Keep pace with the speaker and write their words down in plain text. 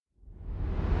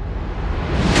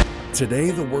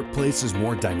Today, the workplace is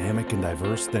more dynamic and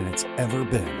diverse than it's ever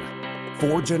been.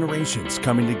 4 generations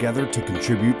coming together to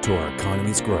contribute to our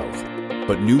economy's growth.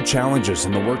 But new challenges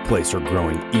in the workplace are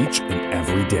growing each and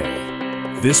every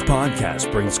day. This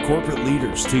podcast brings corporate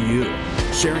leaders to you,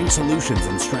 sharing solutions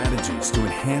and strategies to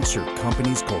enhance your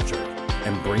company's culture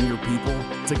and bring your people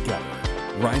together.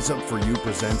 Rise Up For You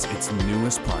presents its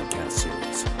newest podcast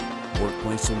series,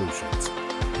 Workplace Solutions.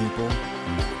 People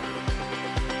matter.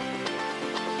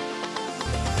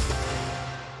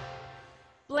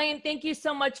 Blaine, thank you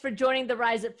so much for joining the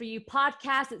Rise Up For You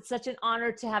podcast. It's such an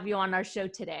honor to have you on our show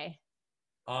today.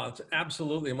 It's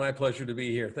absolutely my pleasure to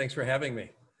be here. Thanks for having me.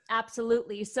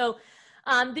 Absolutely. So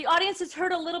the audience has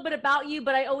heard a little bit about you,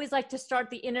 but I always like to start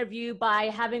the interview by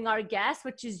having our guest,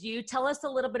 which is you, tell us a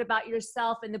little bit about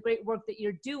yourself and the great work that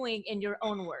you're doing in your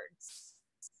own words.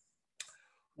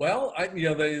 Well,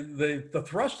 the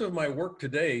thrust of my work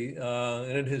today,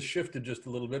 and it has shifted just a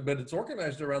little bit, but it's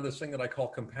organized around this thing that I call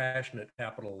compassionate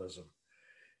capitalism.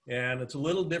 And it's a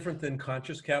little different than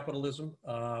conscious capitalism.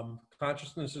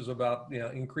 Consciousness is about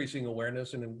increasing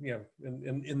awareness, and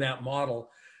in that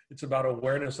model, it's about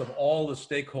awareness of all the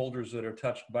stakeholders that are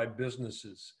touched by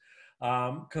businesses.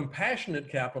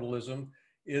 Compassionate capitalism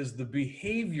is the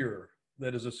behavior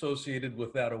that is associated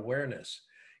with that awareness.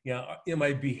 Am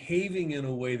I behaving in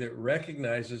a way that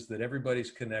recognizes that everybody's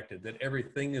connected, that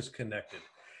everything is connected?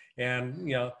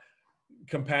 And,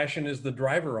 compassion is the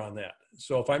driver on that.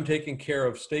 So if I'm taking care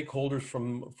of stakeholders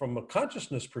from a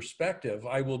consciousness perspective,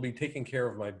 I will be taking care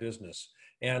of my business.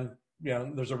 And,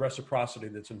 there's a reciprocity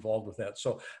that's involved with that.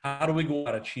 So how do we go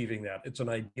about achieving that? It's an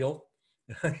ideal.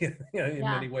 In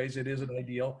many ways, it is an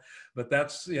ideal. But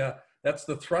that's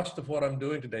the thrust of what I'm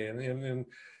doing today. And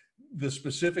the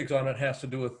specifics on it has to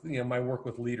do with my work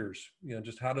with leaders.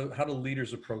 Just how do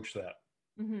leaders approach that?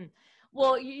 Mm-hmm.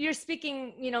 Well, you're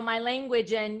speaking my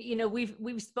language, and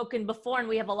we've spoken before, and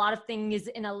we have a lot of things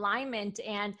in alignment.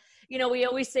 And we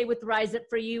always say with Rise Up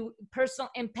For You, personal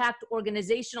impact,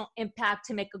 organizational impact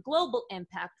to make a global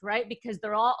impact, right? Because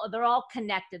they're all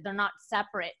connected, they're not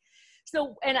separate.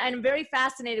 So, and I'm very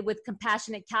fascinated with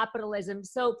compassionate capitalism.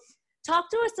 So talk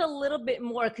to us a little bit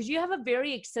more, because you have a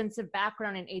very extensive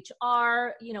background in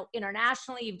HR,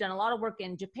 internationally. You've done a lot of work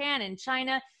in Japan and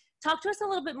China. Talk to us a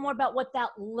little bit more about what that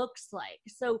looks like.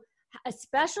 So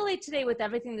especially today with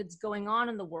everything that's going on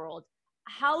in the world,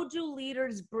 how do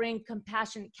leaders bring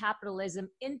compassionate capitalism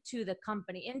into the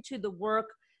company, into the work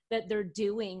that they're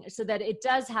doing, so that it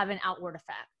does have an outward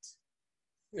effect?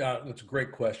 Yeah, that's a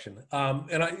great question.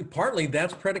 Partly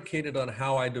that's predicated on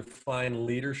how I define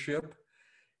leadership.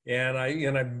 And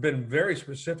I've been very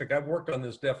specific. I've worked on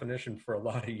this definition for a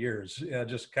lot of years.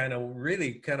 Just kind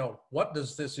of what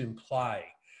does this imply?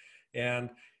 And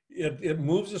it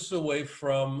moves us away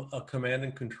from a command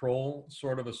and control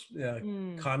sort of a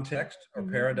context or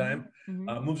paradigm.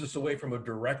 Moves us away from a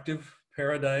directive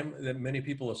paradigm that many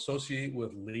people associate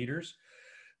with leaders.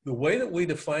 The way that we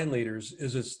define leaders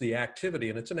is it's the activity,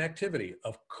 and it's an activity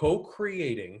of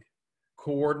co-creating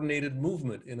coordinated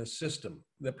movement in a system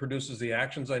that produces the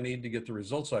actions I need to get the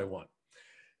results I want.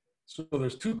 So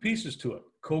there's 2 pieces to it.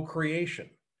 Co-creation.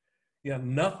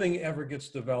 Nothing ever gets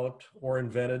developed or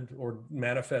invented or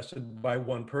manifested by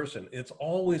one person. It's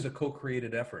always a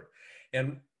co-created effort.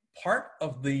 And part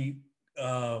of the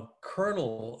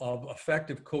kernel of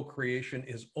effective co-creation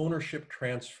is ownership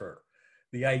transfer.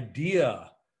 The idea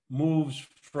moves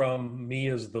from me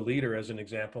as the leader, as an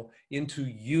example, into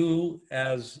you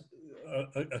as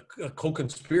a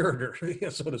co-conspirator,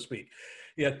 so to speak.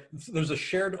 There's a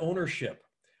shared ownership.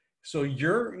 So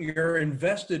you're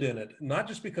invested in it, not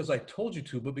just because I told you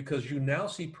to, but because you now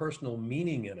see personal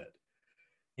meaning in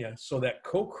it. So that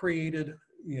co-created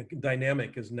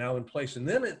dynamic is now in place. And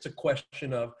then it's a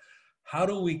question of how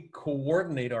do we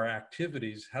coordinate our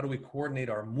activities? How do we coordinate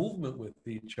our movement with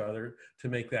each other to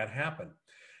make that happen?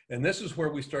 And this is where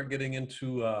we start getting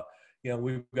into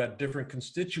we've got different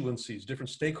constituencies,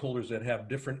 different stakeholders that have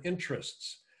different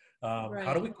interests. Right.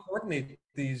 How do we coordinate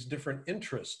these different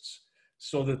interests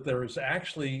so that there is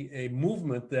actually a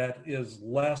movement that is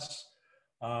less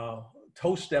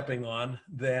toe-stepping on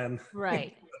than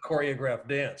right. a choreographed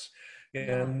dance?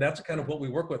 And that's kind of what we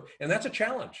work with. And that's a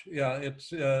challenge.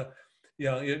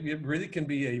 It really can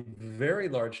be a very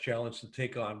large challenge to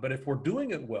take on. But if we're doing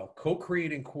it well,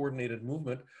 co-creating coordinated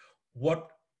movement,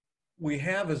 what we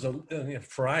have is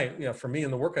for me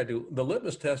in the work I do, the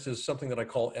litmus test is something that I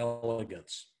call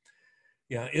elegance.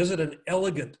 Is it an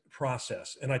elegant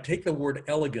process? And I take the word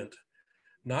elegant,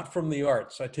 not from the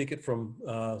arts. I take it from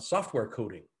software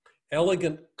coding.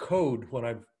 Elegant code, when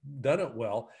I've done it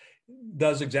well,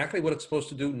 does exactly what it's supposed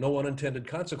to do, no unintended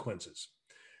consequences.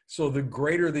 So the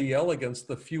greater the elegance,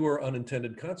 the fewer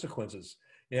unintended consequences.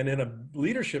 And in a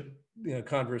leadership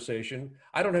conversation,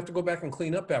 I don't have to go back and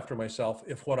clean up after myself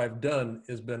if what I've done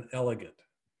has been elegant.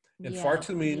 And Yeah. far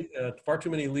too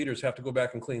many leaders have to go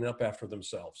back and clean up after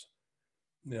themselves.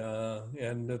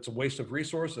 And it's a waste of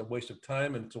resource, a waste of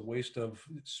time, and it's a waste of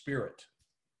spirit.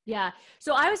 Yeah.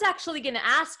 So I was actually going to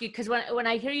ask you, because when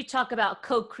I hear you talk about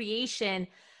co-creation,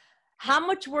 how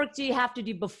much work do you have to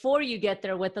do before you get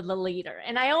there with the leader?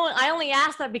 And I only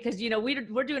ask that because,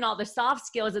 we're doing all the soft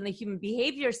skills and the human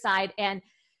behavior side. And,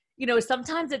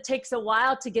 sometimes it takes a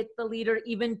while to get the leader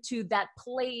even to that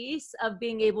place of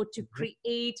being able to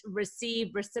create,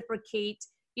 receive, reciprocate,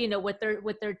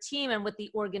 with their team and with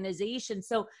the organization.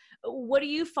 So what do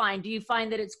you find? Do you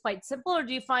find that it's quite simple, or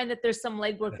do you find that there's some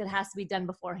legwork that has to be done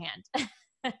beforehand?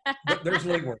 But there's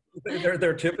legwork.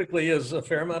 There typically is a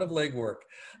fair amount of legwork.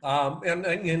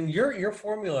 And your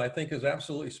formula, I think, is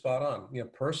absolutely spot on.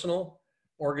 Personal,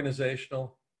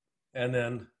 organizational, and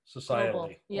then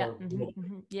societally. Global.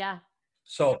 Yeah. Yeah.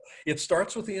 So it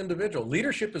starts with the individual.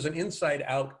 Leadership is an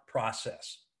inside-out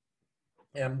process.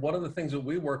 And one of the things that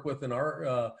we work with in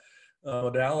our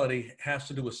modality has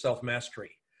to do with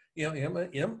self-mastery.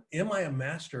 Am I a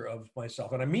master of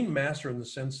myself? And I mean master in the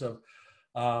sense of,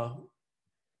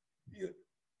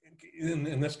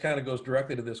 and this kind of goes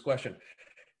directly to this question.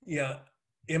 Yeah.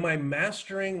 Am I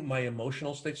mastering my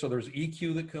emotional state? So there's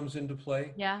EQ that comes into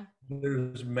play. Yeah.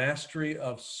 There's mastery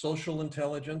of social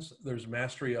intelligence. There's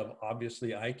mastery of, obviously,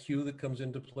 IQ that comes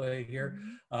into play here.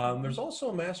 There's also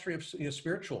a mastery of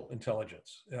spiritual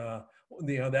intelligence.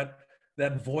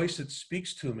 That voice that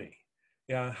speaks to me.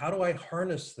 Yeah. How do I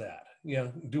harness that?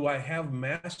 Do I have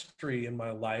mastery in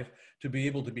my life to be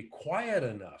able to be quiet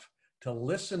enough to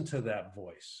listen to that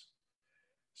voice,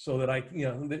 so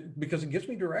that because it gives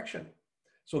me direction.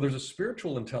 So there's a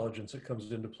spiritual intelligence that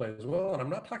comes into play as well. And I'm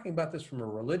not talking about this from a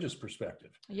religious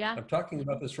perspective. Yeah. I'm talking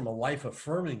about this from a life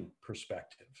affirming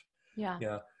perspective. Yeah.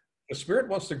 Yeah. The spirit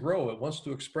wants to grow. It wants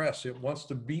to express. It wants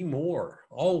to be more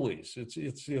always.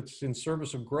 It's in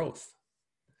service of growth.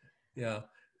 Yeah.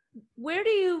 Where do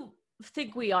you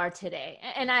think we are today?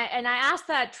 And I ask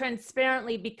that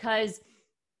transparently because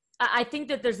I think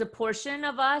that there's a portion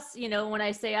of us, when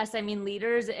I say us, I mean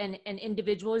leaders and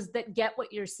individuals that get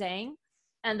what you're saying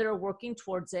and that are working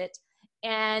towards it.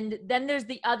 And then there's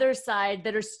the other side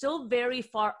that are still very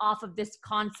far off of this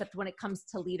concept when it comes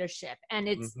to leadership. And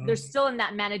they're still in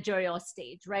that managerial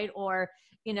stage, right? Or,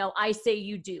 I say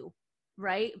you do,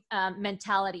 right?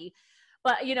 Mentality.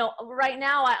 But, right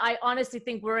now, I honestly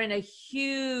think we're in a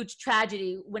huge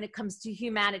tragedy when it comes to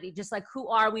humanity. Just like, who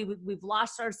are we? We've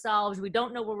lost ourselves. We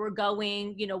don't know where we're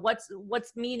going.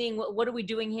 What's meaning? What are we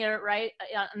doing here, right,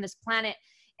 on this planet?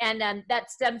 And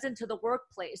that stems into the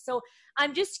workplace. So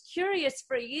I'm just curious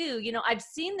for you, I've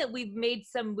seen that we've made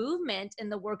some movement in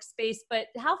the workspace, but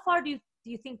how far do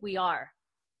you think we are?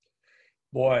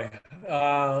 Boy,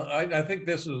 I think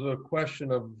this is a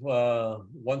question of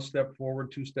one step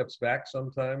forward, two steps back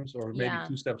sometimes, or maybe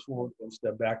two steps forward, one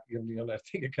step back. I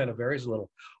think it kind of varies a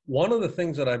little. One of the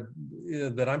things that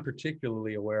I'm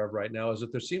particularly aware of right now is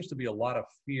that there seems to be a lot of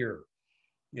fear,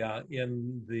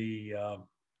 in the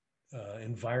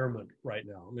environment right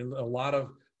now. I mean, a lot of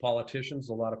politicians,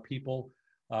 a lot of people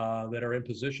that are in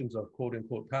positions of quote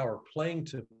unquote power playing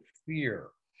to fear.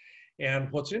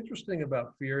 And what's interesting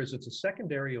about fear is it's a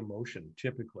secondary emotion,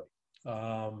 typically,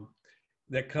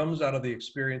 that comes out of the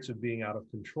experience of being out of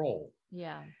control.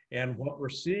 Yeah. And what we're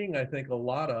seeing, I think, a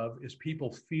lot of is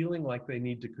people feeling like they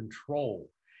need to control.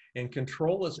 And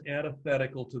control is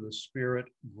antithetical to the spirit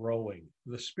growing.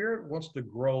 The spirit wants to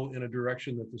grow in a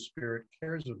direction that the spirit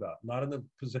cares about, not in the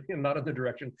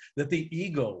direction that the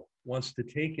ego wants to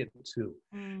take it to.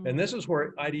 And this is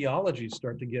where ideologies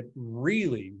start to get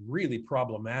really, really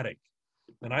problematic.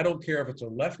 And I don't care if it's a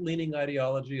left-leaning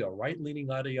ideology, a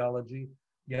right-leaning ideology.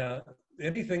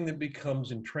 Anything that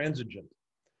becomes intransigent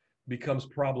becomes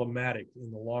problematic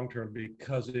in the long term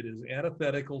because it is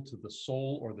antithetical to the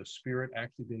soul or the spirit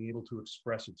actually being able to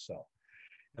express itself.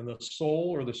 And the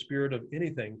soul or the spirit of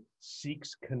anything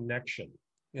seeks connection.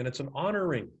 And it's an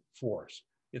honoring force.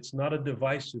 It's not a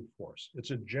divisive force.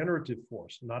 It's a generative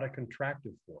force, not a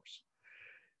contractive force.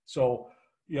 So,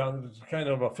 it's kind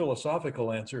of a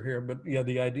philosophical answer here, but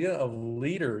the idea of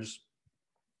leaders,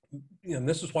 and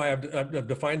this is why I've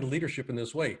defined leadership in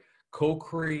this way,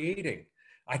 co-creating.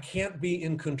 I can't be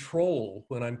in control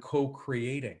when I'm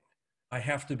co-creating. I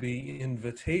have to be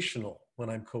invitational when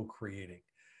I'm co-creating.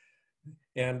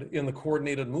 And in the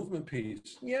coordinated movement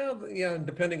piece,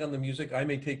 depending on the music, I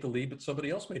may take the lead, but somebody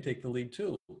else may take the lead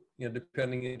too.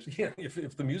 Depending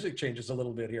if the music changes a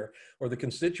little bit here or the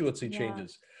constituency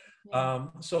changes.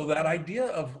 So that idea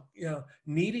of,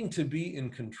 needing to be in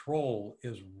control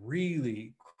is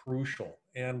really crucial,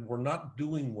 and we're not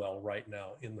doing well right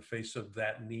now in the face of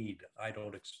that need. I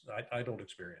don't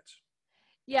experience.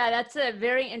 Yeah, that's a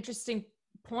very interesting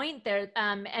point there.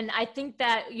 And I think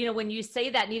that, when you say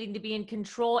that needing to be in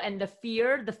control and the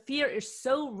fear is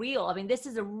so real. I mean, this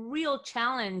is a real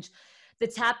challenge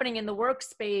that's happening in the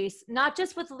workspace, not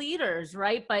just with leaders,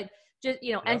 right? But just,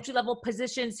 entry level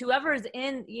positions, whoever is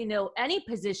in, any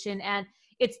position. And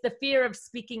it's the fear of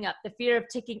speaking up, the fear of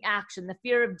taking action, the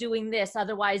fear of doing this.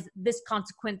 Otherwise, this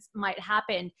consequence might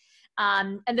happen.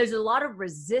 And there's a lot of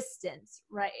resistance,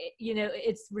 right?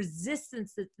 It's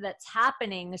resistance that's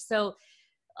happening. So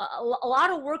a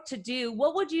lot of work to do.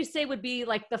 What would you say would be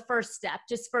like the first step,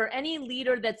 just for any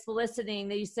leader that's listening,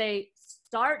 that you say,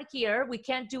 start here. We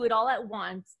can't do it all at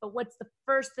once, but what's the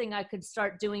first thing I could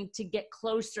start doing to get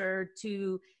closer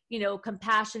to,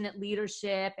 compassionate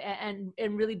leadership and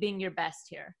really being your best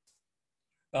here?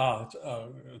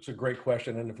 It's a great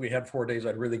question. And if we had 4 days,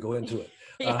 I'd really go into it.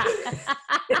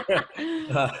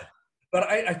 But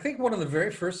I think one of the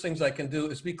very first things I can do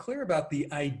is be clear about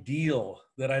the ideal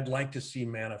that I'd like to see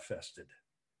manifested.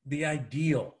 The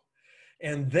ideal.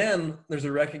 And then there's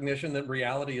a recognition that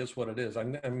reality is what it is. I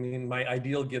mean, my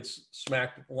ideal gets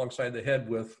smacked alongside the head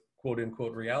with quote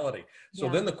unquote reality. So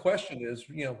then the question is,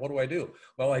 what do I do?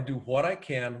 Well, I do what I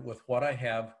can with what I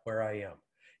have where I am.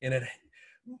 And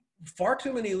far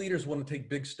too many leaders want to take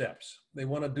big steps. They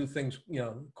want to do things,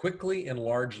 quickly and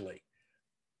largely.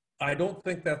 I don't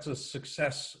think that's a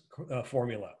success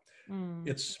formula.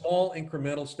 It's small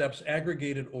incremental steps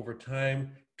aggregated over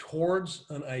time towards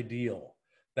an ideal.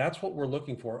 That's what we're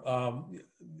looking for.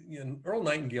 Earl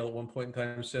Nightingale at one point in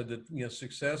time said that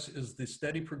success is the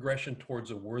steady progression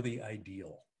towards a worthy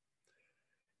ideal.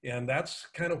 And that's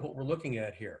kind of what we're looking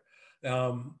at here.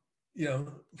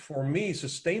 For me,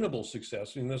 sustainable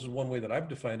success, and this is one way that I've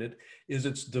defined it, is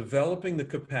it's developing the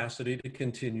capacity to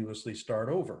continuously start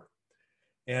over.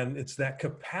 And it's that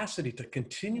capacity to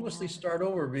continuously start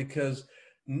over because,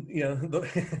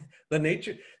 the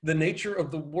nature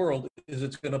of the world is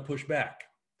it's going to push back.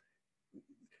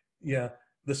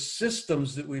 The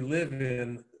systems that we live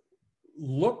in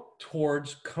look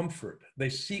towards comfort. They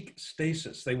seek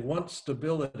stasis. They want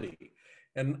stability.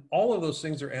 And all of those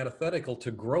things are antithetical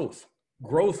to growth.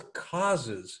 Growth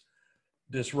causes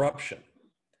disruption.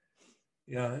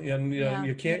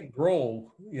 You can't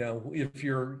grow, if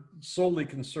you're solely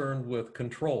concerned with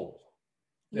control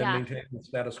and maintaining the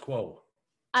status quo.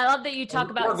 I love that you talk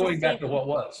about or going back to what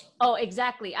was. Oh,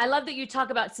 exactly. I love that you talk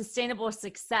about sustainable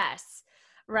success,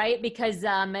 right? Because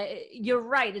you're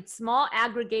right. It's small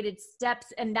aggregated steps,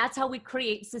 and that's how we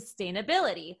create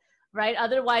sustainability. Right?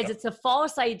 Otherwise, it's a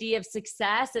false idea of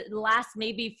success. It lasts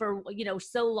maybe for,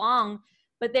 so long,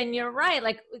 but then you're right.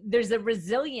 Like there's a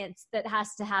resilience that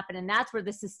has to happen. And that's where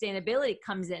the sustainability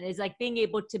comes in, is like being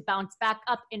able to bounce back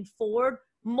up and forward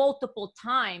multiple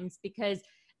times, because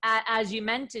as you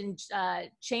mentioned,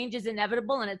 change is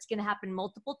inevitable and it's going to happen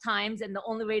multiple times. And the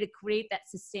only way to create that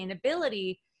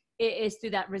sustainability is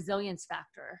through that resilience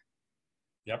factor.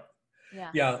 Yep.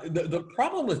 Yeah. The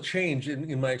problem with change,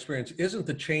 in my experience, isn't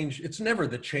the change. It's never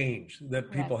the change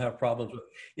that people have problems with.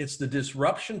 It's the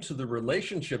disruption to the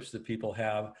relationships that people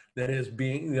have that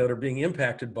are being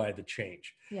impacted by the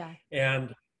change. Yeah.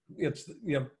 And it's,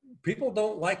 people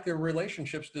don't like their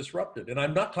relationships disrupted. And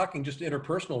I'm not talking just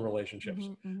interpersonal relationships.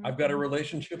 I've got a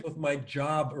relationship with my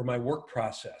job or my work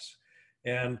process.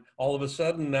 And all of a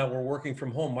sudden now we're working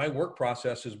from home. My work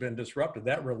process has been disrupted.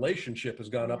 That relationship has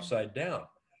gone upside down.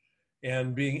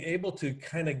 And being able to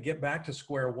kind of get back to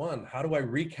square one. How do I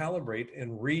recalibrate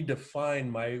and redefine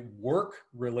my work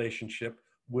relationship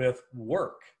with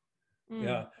work?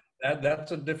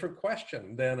 That's a different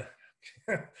question than,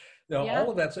 all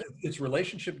of that's, it's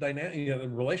relationship dynamic, the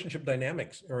relationship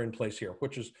dynamics are in place here,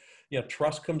 which is,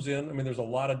 trust comes in. I mean, there's a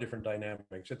lot of different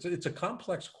dynamics. It's a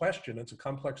complex question. It's a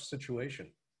complex situation.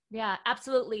 Yeah,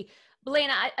 absolutely. Blaine,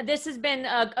 this has been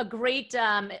a great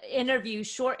interview,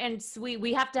 short and sweet.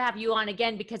 We have to have you on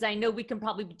again because I know we can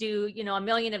probably do, a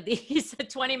million of these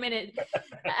 20-minute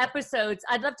episodes.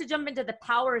 I'd love to jump into the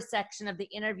power section of the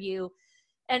interview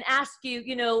and ask you,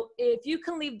 if you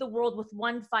can leave the world with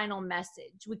one final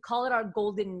message, we call it our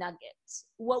golden nugget.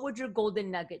 What would your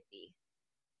golden nugget be?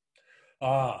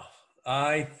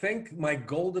 I think my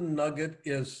golden nugget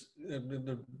is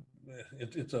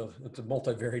it's a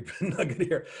multivariate nugget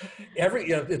here.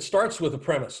 It starts with a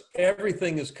premise.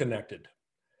 Everything is connected.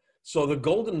 So the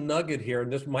golden nugget here,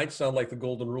 and this might sound like the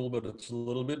golden rule, but it's a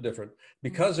little bit different,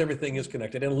 because everything is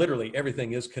connected, and literally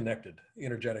everything is connected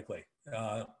energetically.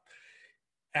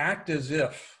 Act as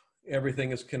if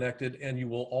everything is connected, and you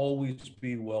will always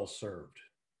be well served.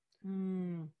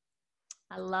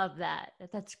 I love that.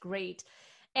 That's great.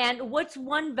 And what's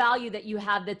one value that you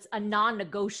have that's a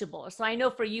non-negotiable? So I know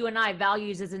for you and I,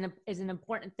 values is an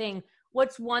important thing.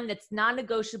 What's one that's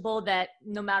non-negotiable that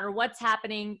no matter what's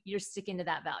happening, you're sticking to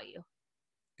that value?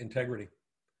 Integrity.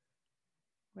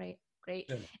 Right. Great.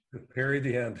 Yeah, period,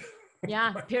 the end.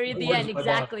 Yeah, period, the end.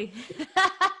 Exactly.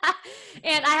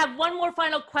 And I have one more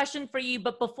final question for you.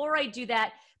 But before I do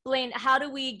that, Blaine, how do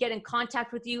we get in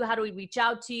contact with you? How do we reach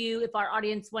out to you? If our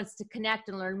audience wants to connect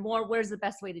and learn more, where's the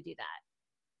best way to do that?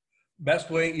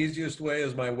 Best way, easiest way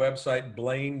is my website,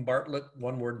 Blaine Bartlett,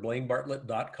 one word,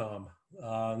 blainebartlett.com.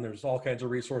 There's all kinds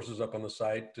of resources up on the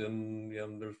site,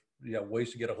 and there's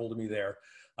ways to get a hold of me there.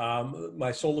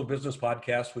 My Soul of Business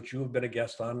podcast, which you have been a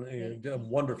guest on, a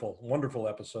wonderful, wonderful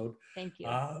episode. Thank you.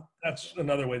 That's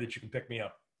another way that you can pick me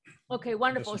up. Okay,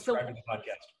 wonderful. So the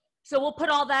podcast. So we'll put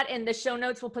all that in the show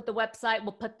notes. We'll put the website,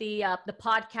 we'll put the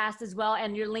podcast as well,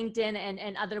 and your LinkedIn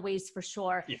and other ways for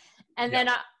sure. Yeah. And then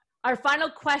our final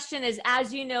question is,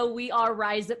 as you know, we are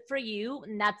Rise Up For You,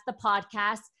 and that's the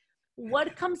podcast.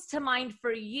 What comes to mind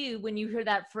for you when you hear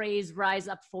that phrase, rise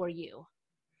up for you?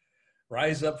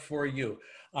 Rise up for you.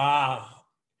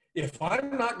 If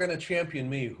I'm not going to champion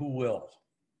me, who will?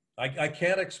 I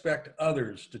can't expect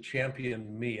others to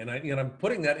champion me. And I'm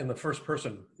putting that in the first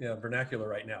person vernacular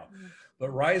right now. Mm-hmm. But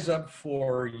rise up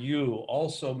for you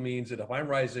also means that if I'm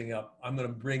rising up, I'm going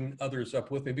to bring others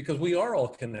up with me, because we are all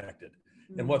connected.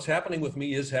 Mm-hmm. And what's happening with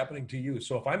me is happening to you.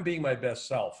 So if I'm being my best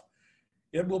self,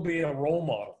 it will be a role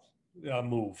model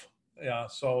move.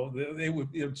 So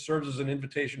it serves as an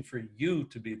invitation for you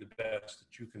to be the best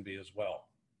that you can be as well.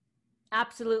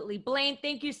 Absolutely. Blaine,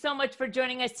 thank you so much for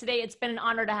joining us today. It's been an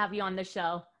honor to have you on the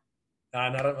show.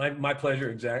 My pleasure.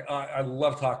 Exactly. I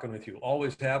love talking with you.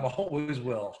 Always have, always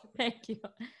will. Thank you.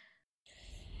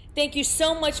 Thank you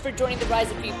so much for joining the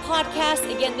Rise Up For You podcast.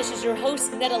 Again, this is your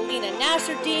host, Natalina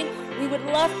Nasruddin. We would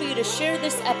love for you to share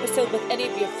this episode with any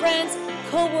of your friends,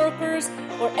 co-workers,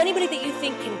 or anybody that you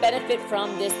think can benefit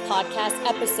from this podcast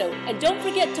episode. And don't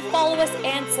forget to follow us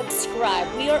and subscribe.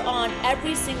 We are on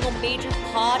every single major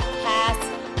podcast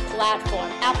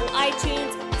platform. Apple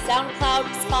iTunes, SoundCloud,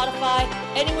 Spotify,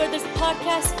 anywhere there's a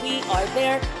podcast, we are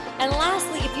there. And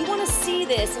lastly, if you want to see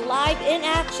this live in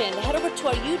action, head over to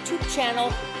our YouTube channel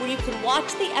where you can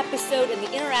watch the episode and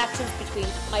the interactions between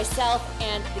myself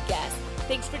and the guest.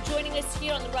 Thanks for joining us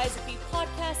here on the Rise Up For You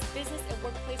podcast, Business and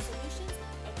Workplace Solutions.